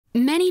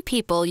Many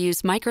people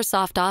use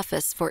Microsoft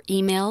Office for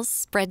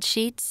emails,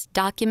 spreadsheets,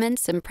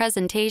 documents, and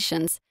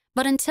presentations,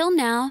 but until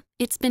now,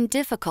 it's been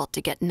difficult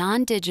to get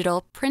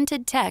non-digital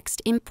printed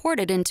text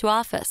imported into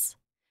Office.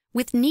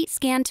 With Neat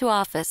Scan to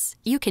Office,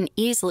 you can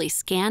easily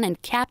scan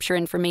and capture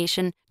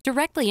information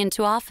directly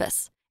into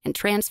Office and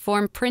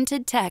transform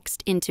printed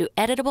text into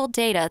editable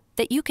data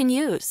that you can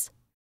use.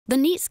 The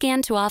Neat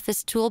Scan to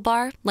Office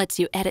toolbar lets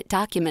you edit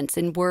documents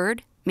in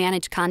Word,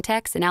 manage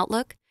contacts in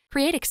Outlook,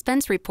 create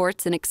expense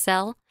reports in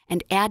Excel,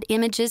 and add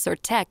images or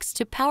text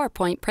to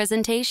PowerPoint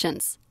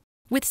presentations.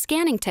 With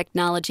scanning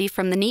technology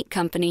from the Neat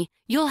Company,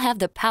 you'll have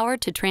the power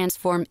to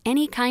transform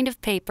any kind of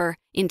paper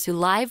into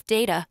live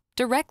data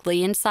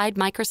directly inside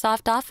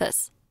Microsoft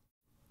Office.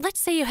 Let's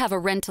say you have a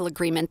rental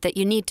agreement that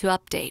you need to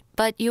update,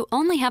 but you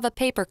only have a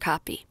paper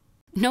copy.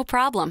 No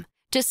problem.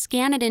 Just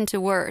scan it into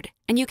Word,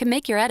 and you can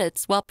make your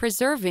edits while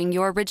preserving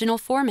your original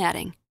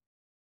formatting.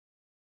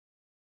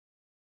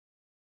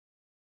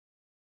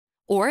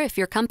 Or if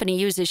your company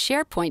uses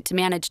SharePoint to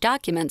manage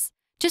documents,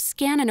 just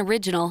scan an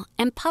original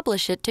and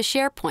publish it to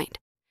SharePoint.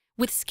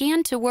 With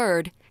Scan to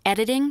Word,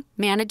 editing,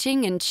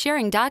 managing, and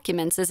sharing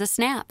documents is a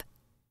snap.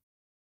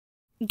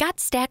 Got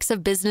stacks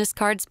of business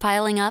cards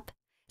piling up?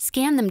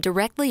 Scan them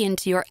directly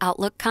into your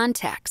Outlook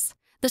contacts.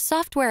 The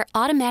software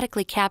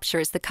automatically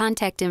captures the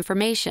contact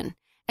information,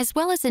 as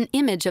well as an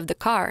image of the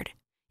card.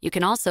 You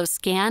can also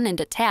scan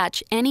and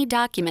attach any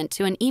document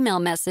to an email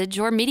message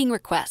or meeting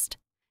request.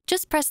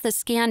 Just press the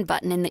Scan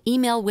button in the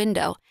email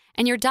window,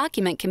 and your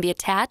document can be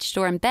attached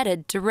or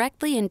embedded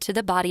directly into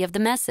the body of the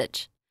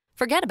message.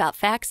 Forget about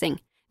faxing.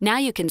 Now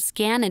you can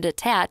scan and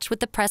attach with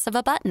the press of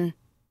a button.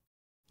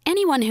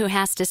 Anyone who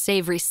has to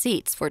save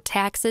receipts for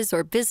taxes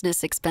or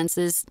business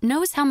expenses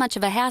knows how much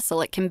of a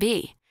hassle it can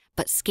be,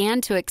 but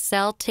Scan to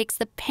Excel takes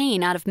the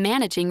pain out of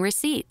managing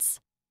receipts.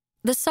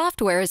 The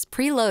software is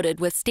preloaded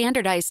with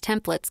standardized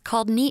templates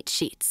called Neat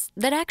Sheets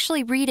that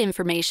actually read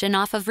information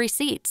off of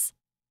receipts.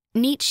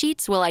 Neat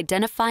Sheets will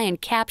identify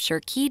and capture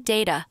key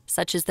data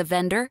such as the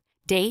vendor,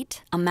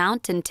 date,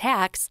 amount, and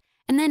tax,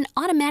 and then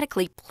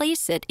automatically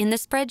place it in the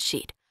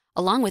spreadsheet,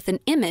 along with an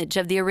image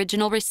of the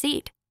original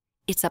receipt.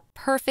 It's a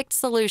perfect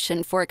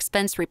solution for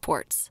expense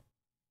reports.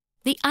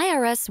 The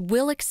IRS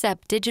will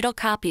accept digital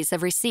copies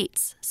of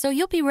receipts, so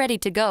you'll be ready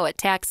to go at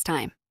tax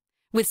time.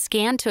 With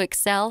Scan to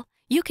Excel,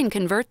 you can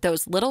convert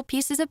those little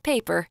pieces of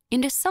paper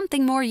into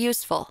something more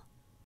useful.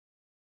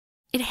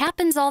 It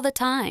happens all the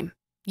time.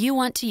 You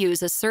want to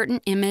use a certain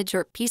image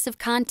or piece of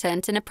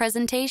content in a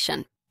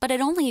presentation, but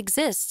it only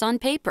exists on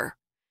paper.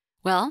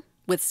 Well,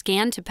 with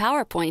Scan to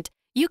PowerPoint,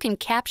 you can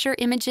capture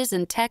images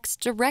and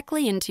text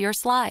directly into your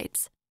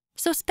slides.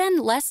 So spend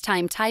less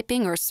time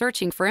typing or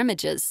searching for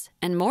images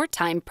and more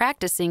time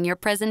practicing your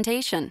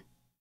presentation.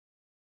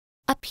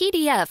 A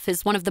PDF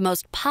is one of the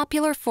most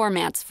popular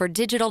formats for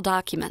digital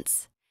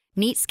documents.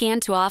 Neat Scan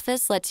to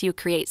Office lets you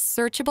create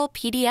searchable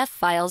PDF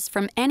files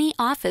from any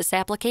Office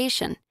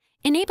application,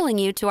 enabling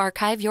you to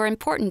archive your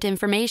important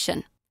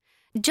information.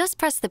 Just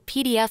press the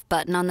PDF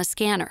button on the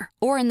scanner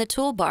or in the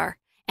toolbar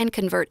and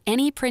convert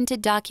any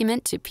printed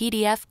document to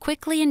PDF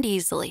quickly and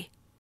easily.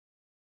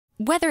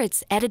 Whether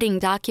it's editing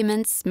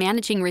documents,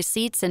 managing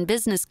receipts and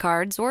business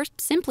cards, or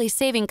simply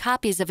saving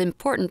copies of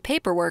important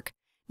paperwork,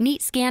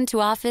 Neat Scan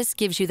to Office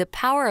gives you the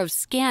power of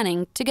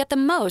scanning to get the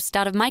most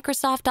out of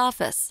Microsoft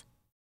Office.